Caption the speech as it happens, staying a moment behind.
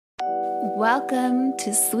Welcome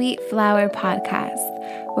to Sweet Flower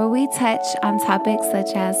Podcast, where we touch on topics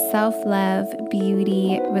such as self-love,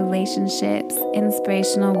 beauty, relationships,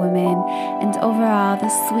 inspirational women, and overall the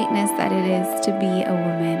sweetness that it is to be a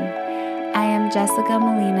woman. I am Jessica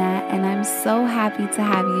Molina, and I'm so happy to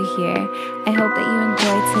have you here. I hope that you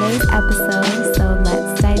enjoyed today's episode, so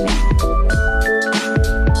let's dive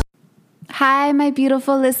in. Hi, my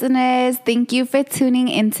beautiful listeners. Thank you for tuning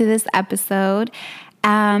into this episode.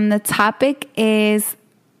 The topic is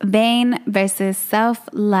vain versus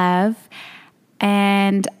self-love.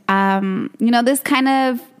 And, this kind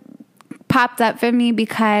of popped up for me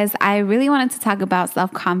because I really wanted to talk about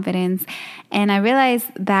self-confidence. And I realized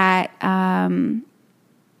that,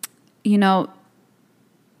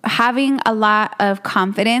 having a lot of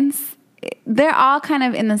confidence, they're all kind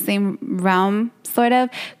of in the same realm, sort of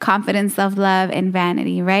confidence, self-love, and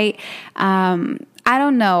vanity, right? I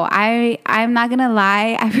don't know. I'm not going to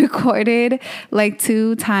lie. I recorded like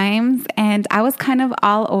 2 times and I was kind of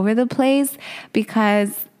all over the place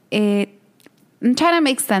because I'm trying to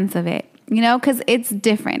make sense of it, because it's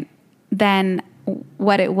different than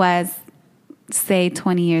what it was, say,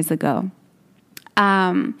 20 years ago.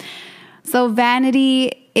 So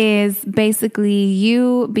vanity is basically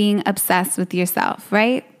you being obsessed with yourself,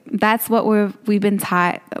 right? That's what we've been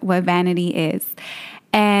taught what vanity is.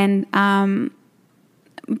 And,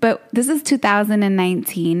 but this is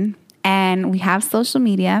 2019 and we have social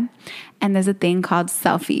media and there's a thing called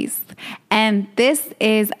selfies. And this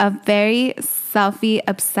is a very selfie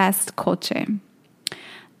obsessed culture.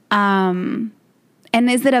 And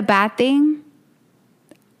is it a bad thing?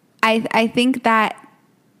 I think that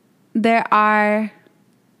there are,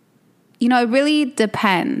 it really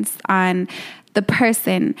depends on the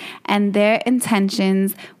person and their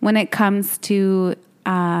intentions when it comes to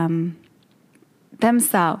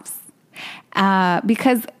themselves.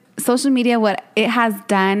 Because social media, what it has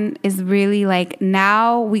done is really like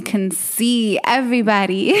now we can see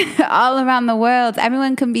everybody all around the world.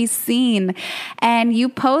 Everyone can be seen. And you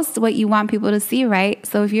post what you want people to see, right?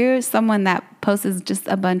 So if you're someone that posts just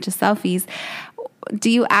a bunch of selfies,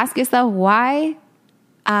 do you ask yourself why?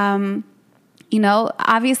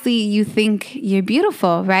 Obviously you think you're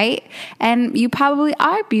beautiful, right? And you probably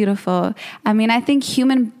are beautiful. I mean, I think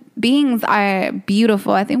human beings are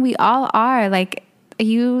beautiful. I think we all are. Like, are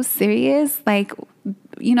you serious? Like,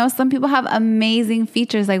 some people have amazing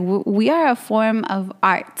features. Like, we are a form of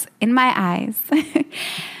art in my eyes.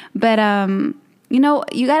 But,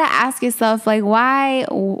 you got to ask yourself, like, why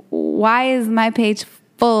is my page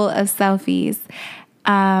full of selfies?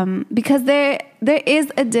 Because there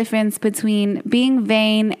is a difference between being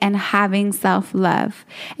vain and having self-love.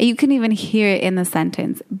 And you can even hear it in the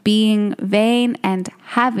sentence, being vain and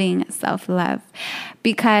having self-love.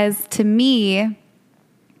 Because to me,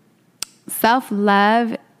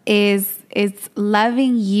 self-love it's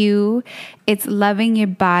loving you, it's loving your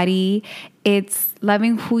body, it's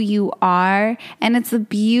loving who you are, and it's a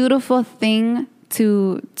beautiful thing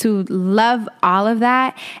to love all of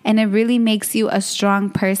that. And it really makes you a strong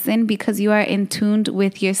person because you are in tune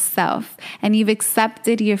with yourself and you've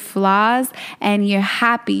accepted your flaws and you're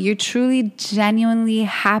happy. You're truly, genuinely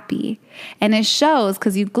happy. And it shows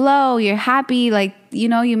because you glow, you're happy, like, you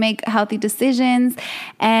make healthy decisions.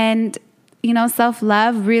 And,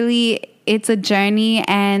 self-love really, it's a journey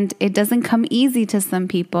and it doesn't come easy to some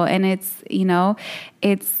people. And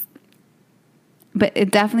but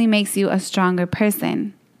it definitely makes you a stronger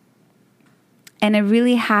person. And it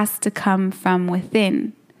really has to come from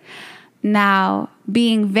within. Now,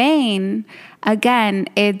 being vain, again,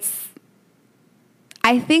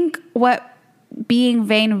 I think what being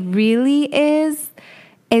vain really is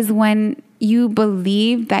when you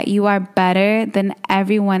believe that you are better than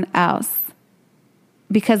everyone else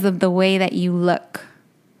because of the way that you look,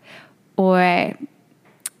 or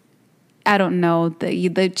I don't know, the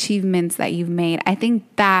achievements that you've made. I think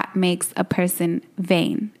that makes a person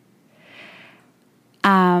vain.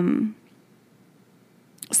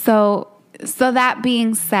 So that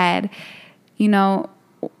being said,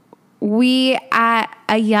 we at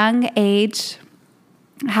a young age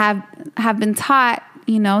have been taught,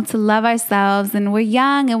 to love ourselves, and we're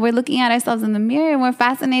young and we're looking at ourselves in the mirror and we're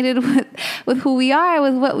fascinated with who we are,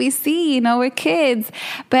 with what we see, we're kids.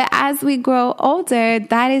 But as we grow older,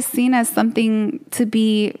 that is seen as something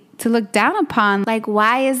to look down upon. Like,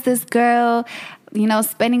 why is this girl,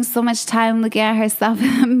 spending so much time looking at herself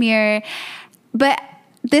in the mirror? But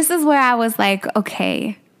this is where I was like,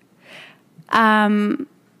 okay, there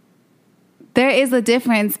is a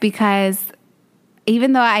difference because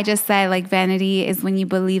even though I just said like vanity is when you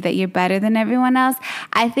believe that you're better than everyone else,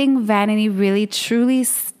 I think vanity really truly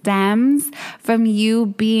stems from you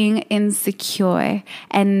being insecure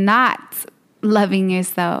and not loving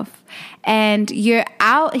yourself. And you're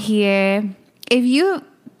out here, if you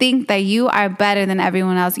think that you are better than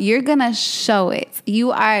everyone else, you're going to show it.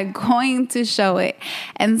 You are going to show it.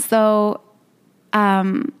 And so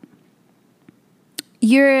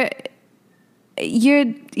you're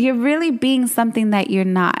really being something that you're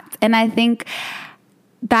not. And I think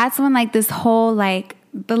that's when like this whole like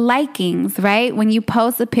the likings, right? When you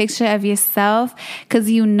post a picture of yourself,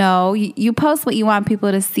 because you post what you want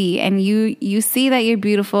people to see, and you see that you're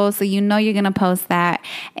beautiful, so you know you're gonna post that,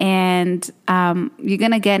 and you're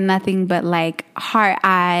gonna get nothing but like heart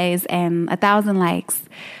eyes and 1,000 likes,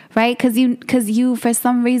 right? Because you for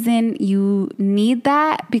some reason you need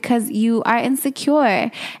that because you are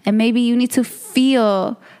insecure, and maybe you need to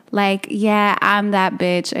feel like, yeah, I'm that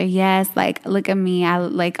bitch, or yes, like, look at me, I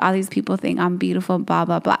like all these people think I'm beautiful, blah,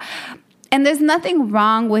 blah, blah. And there's nothing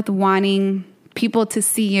wrong with wanting people to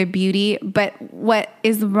see your beauty, but what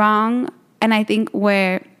is wrong, and I think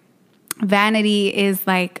where vanity is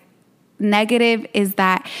like negative, is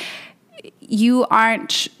that you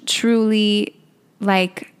aren't truly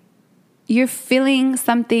like, you're feeling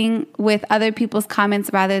something with other people's comments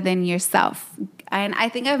rather than yourself. And I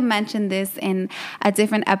think I've mentioned this in a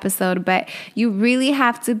different episode, but you really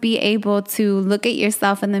have to be able to look at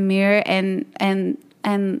yourself in the mirror and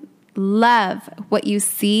love what you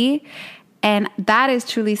see. And that is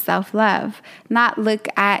truly self-love. Not look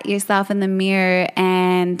at yourself in the mirror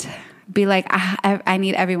and be like, I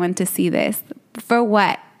need everyone to see this. For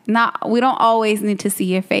what? We don't always need to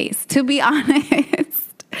see your face, to be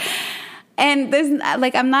honest. And there's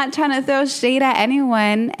like, I'm not trying to throw shade at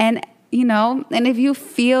anyone. And and if you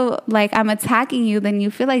feel like I'm attacking you, then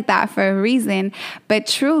you feel like that for a reason. But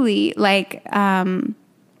truly, like, that's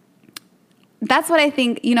what I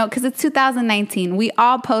think, because it's 2019. We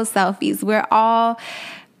all post selfies. We're all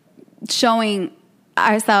showing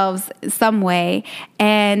ourselves some way.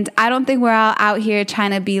 And I don't think we're all out here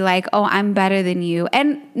trying to be like, oh, I'm better than you.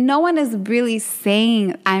 And no one is really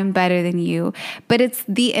saying I'm better than you, but it's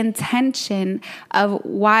the intention of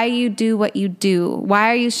why you do what you do. Why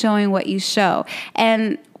are you showing what you show?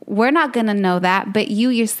 And we're not going to know that, but you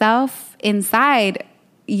yourself inside,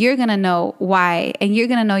 you're going to know why, and you're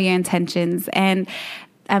going to know your intentions. And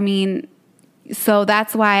I mean, so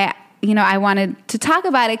that's why I wanted to talk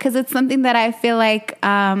about it, because it's something that I feel like,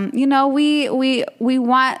 we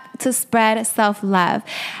want to spread self-love.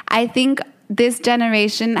 I think this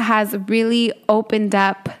generation has really opened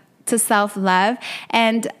up to self-love.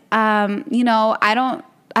 And, I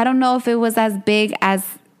don't know if it was as big as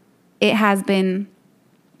it has been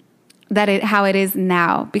how it is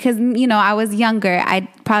now, because, I was younger. I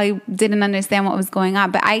probably didn't understand what was going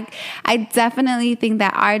on, but I definitely think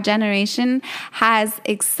that our generation has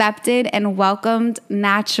accepted and welcomed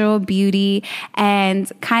natural beauty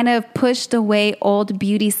and kind of pushed away old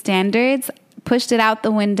beauty standards, pushed it out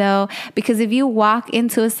the window. Because if you walk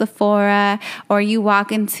into a Sephora or you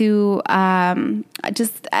walk into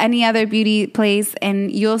just any other beauty place,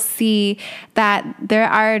 and you'll see that there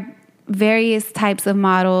are various types of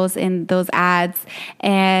models in those ads,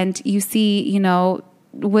 and you see,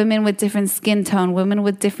 women with different skin tone, women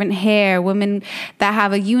with different hair, women that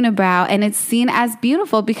have a unibrow, and it's seen as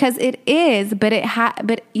beautiful because it is, but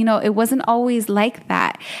it wasn't always like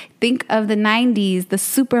that. Think of the 90s, the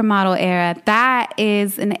supermodel era. That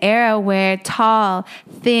is an era where tall,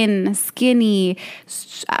 thin, skinny,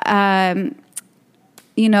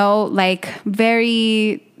 like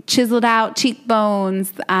very chiseled out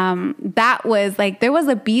cheekbones. That was like, there was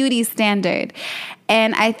a beauty standard.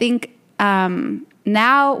 And I think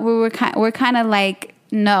now we're kind of like,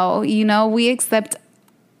 no, we accept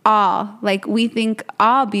all. Like, we think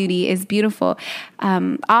all beauty is beautiful.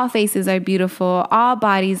 All faces are beautiful. All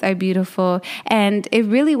bodies are beautiful. And it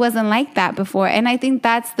really wasn't like that before. And I think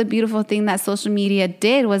that's the beautiful thing that social media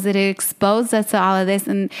did, was that it exposed us to all of this.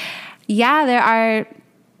 And yeah, there are,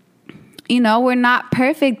 we're not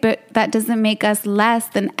perfect, but that doesn't make us less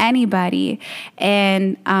than anybody.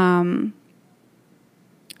 And,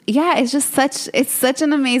 it's just such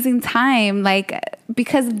an amazing time. Like,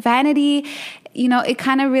 because vanity, it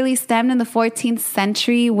kind of really stemmed in the 14th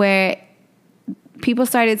century, where people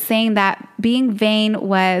started saying that being vain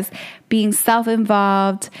was being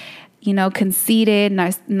self-involved, conceited,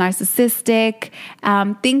 narcissistic.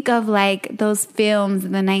 Think of like those films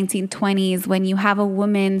in the 1920s when you have a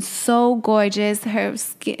woman so gorgeous, her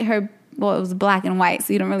skin, it was black and white,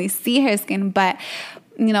 so you don't really see her skin, but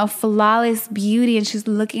flawless beauty, and she's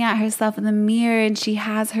looking at herself in the mirror, and she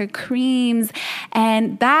has her creams,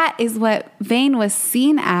 and that is what vain was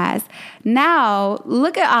seen as. Now,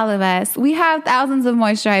 look at all of us. We have thousands of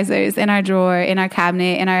moisturizers in our drawer, in our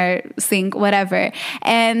cabinet, in our sink, whatever.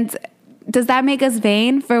 And does that make us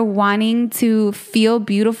vain for wanting to feel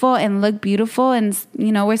beautiful and look beautiful? And,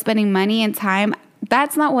 we're spending money and time.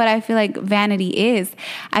 That's not what I feel like vanity is.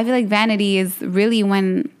 I feel like vanity is really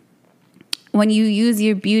when you use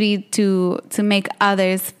your beauty to make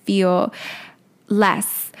others feel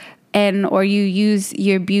less, or you use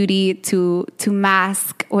your beauty to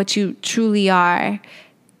mask what you truly are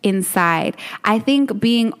inside. I think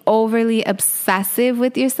being overly obsessive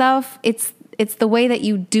with yourself, it's the way that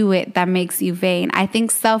you do it that makes you vain. I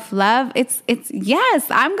think self-love, it's yes,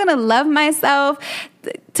 I'm going to love myself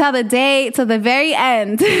till the very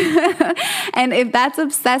end. And if that's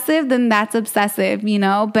obsessive, then that's obsessive,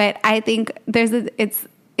 but I think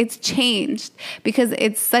it's changed because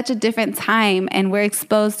it's such a different time, and we're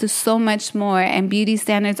exposed to so much more, and beauty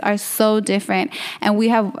standards are so different, and we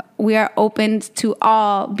are open to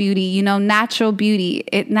all beauty, natural beauty.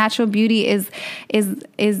 Natural beauty is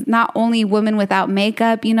not only women without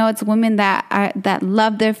makeup, it's women that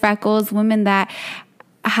love their freckles, women that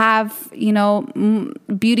have,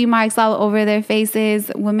 beauty marks all over their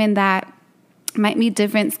faces, women that might be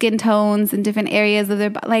different skin tones in different areas of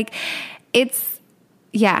their body.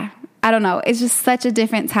 I don't know. It's just such a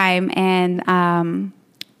different time. And,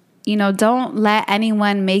 don't let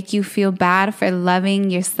anyone make you feel bad for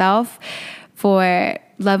loving yourself, for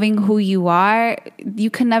loving who you are.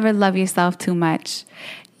 You can never love yourself too much.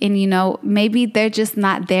 And, maybe they're just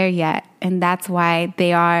not there yet. And that's why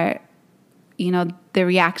they are, the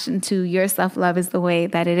reaction to your self-love is the way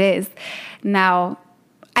that it is. Now,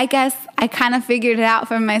 I guess I kind of figured it out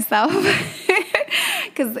for myself.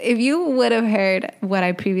 Because if you would have heard what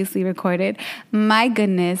I previously recorded, my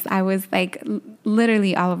goodness, I was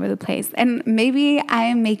literally all over the place. And maybe I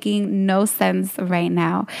am making no sense right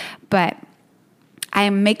now, but I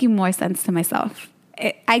am making more sense to myself.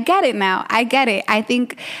 I get it now. I get it. I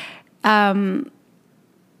think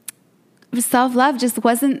self-love just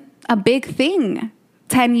wasn't a big thing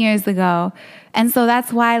 10 years ago. And so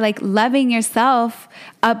that's why loving yourself,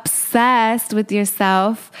 obsessed with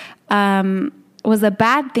yourself, was a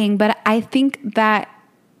bad thing. But I think that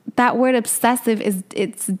word obsessive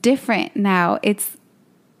it's different now. It's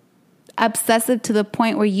obsessive to the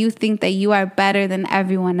point where you think that you are better than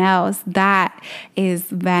everyone else. That is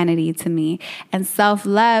vanity to me. And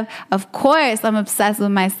self-love, of course, I'm obsessed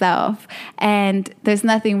with myself. And there's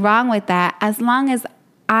nothing wrong with that as long as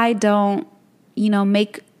I don't,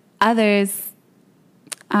 make others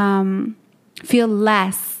feel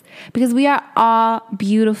less. Because we are all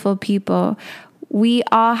beautiful people. We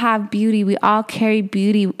all have beauty. We all carry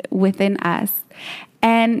beauty within us.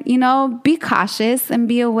 And, be cautious and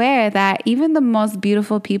be aware that even the most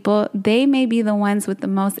beautiful people, they may be the ones with the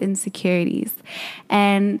most insecurities.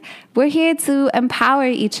 And we're here to empower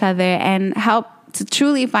each other and help to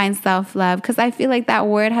truly find self-love, because I feel like that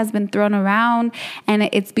word has been thrown around and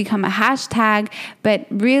it's become a hashtag, but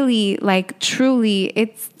really, truly,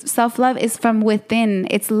 it's self-love is from within.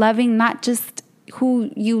 It's loving not just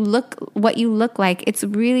what you look like. It's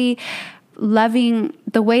really loving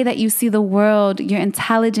the way that you see the world, your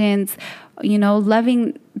intelligence,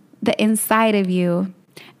 loving the inside of you.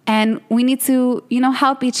 And we need to,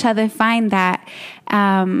 help each other find that.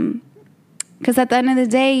 Because at the end of the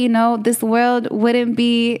day, this world wouldn't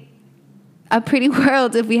be a pretty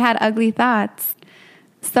world if we had ugly thoughts.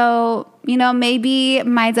 So, maybe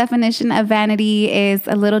my definition of vanity is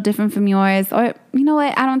a little different from yours. Or, you know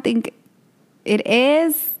what? I don't think it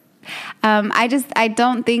is. I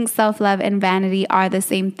don't think self-love and vanity are the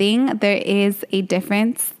same thing. There is a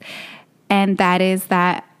difference. And that is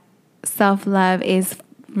that self-love is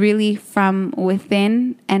really from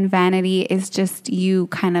within, and vanity is just you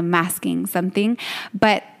kind of masking something.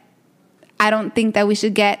 But I don't think that we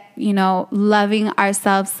should get, loving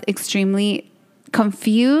ourselves extremely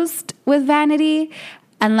confused with vanity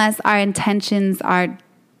unless our intentions are,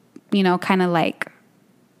 kind of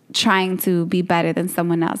trying to be better than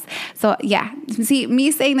someone else. So yeah, see,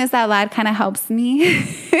 me saying this out loud kind of helps me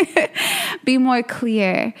be more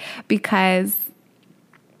clear, because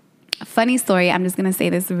funny story, I'm just going to say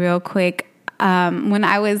this real quick. When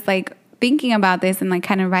I was thinking about this and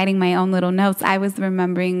kind of writing my own little notes, I was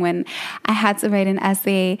remembering when I had to write an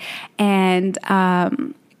essay, and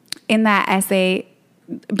in that essay,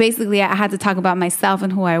 basically I had to talk about myself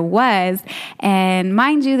and who I was. And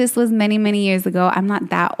mind you, this was many, many years ago. I'm not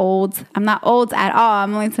that old. I'm not old at all.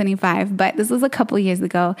 I'm only 25, but this was a couple years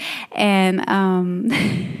ago. And,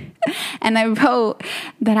 and I wrote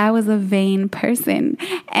that I was a vain person.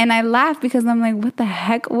 And I laughed because I'm like, what the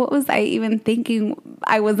heck? What was I even thinking?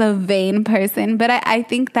 I was a vain person. But I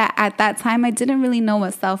think that at that time, I didn't really know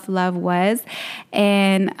what self-love was.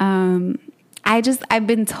 And I've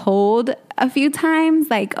been told a few times,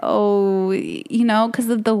 like, oh, you know, because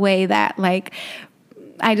of the way that, like,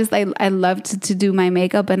 I loved to do my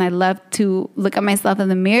makeup, and I loved to look at myself in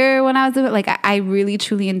the mirror when I was doing it. Like, I really,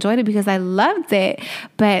 truly enjoyed it because I loved it.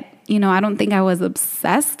 But, you know, I don't think I was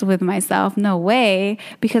obsessed with myself. No way.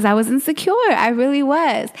 Because I was insecure. I really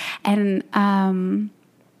was. And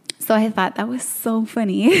so I thought that was so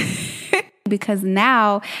funny. Because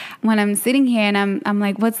now when I'm sitting here and I'm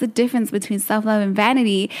like, what's the difference between self-love and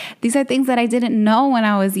vanity? These are things that I didn't know when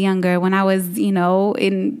I was younger, when I was, you know,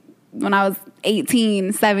 when I was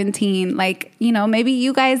 18, 17, like, you know, maybe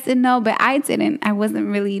you guys didn't know, but I didn't.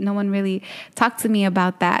 No one really talked to me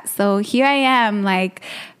about that. So here I am, like,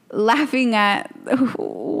 laughing at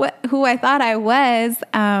who I thought I was.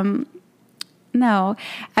 No,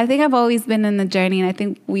 I think I've always been in the journey, and I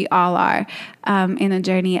think we all are in a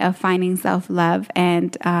journey of finding self-love.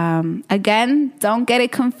 And again, don't get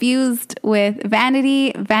it confused with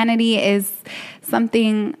vanity. Vanity is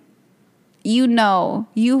something, you know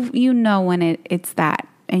when it's that,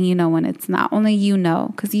 and you know when it's not. Only you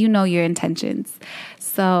know, because you know your intentions.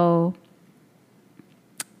 So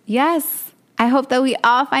yes, I hope that we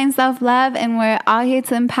all find self-love, and we're all here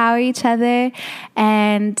to empower each other.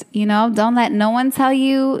 And, you know, don't let no one tell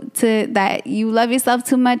you that you love yourself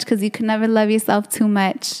too much, because you can never love yourself too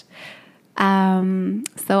much.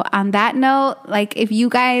 So on that note, like, if you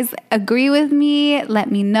guys agree with me, let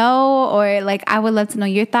me know, or like, I would love to know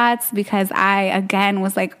your thoughts, because I, again,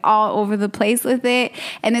 was like all over the place with it.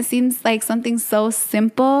 And it seems like something so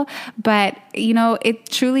simple, but you know, it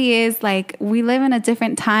truly is. Like, we live in a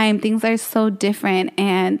different time. Things are so different,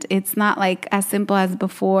 and it's not like as simple as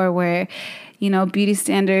before, where, you know, beauty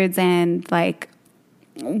standards and like,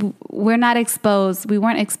 we weren't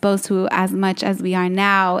exposed to as much as we are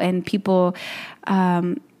now, and people,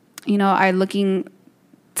 you know, are looking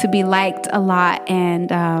to be liked a lot, and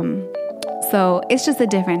so it's just a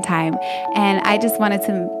different time. And I just wanted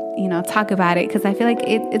to, you know, talk about it, because I feel like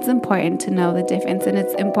it's important to know the difference, and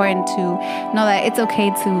it's important to know that it's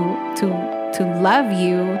okay to love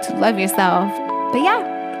you, to love yourself. But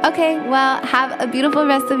yeah, okay, well, have a beautiful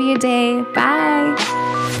rest of your day. Bye.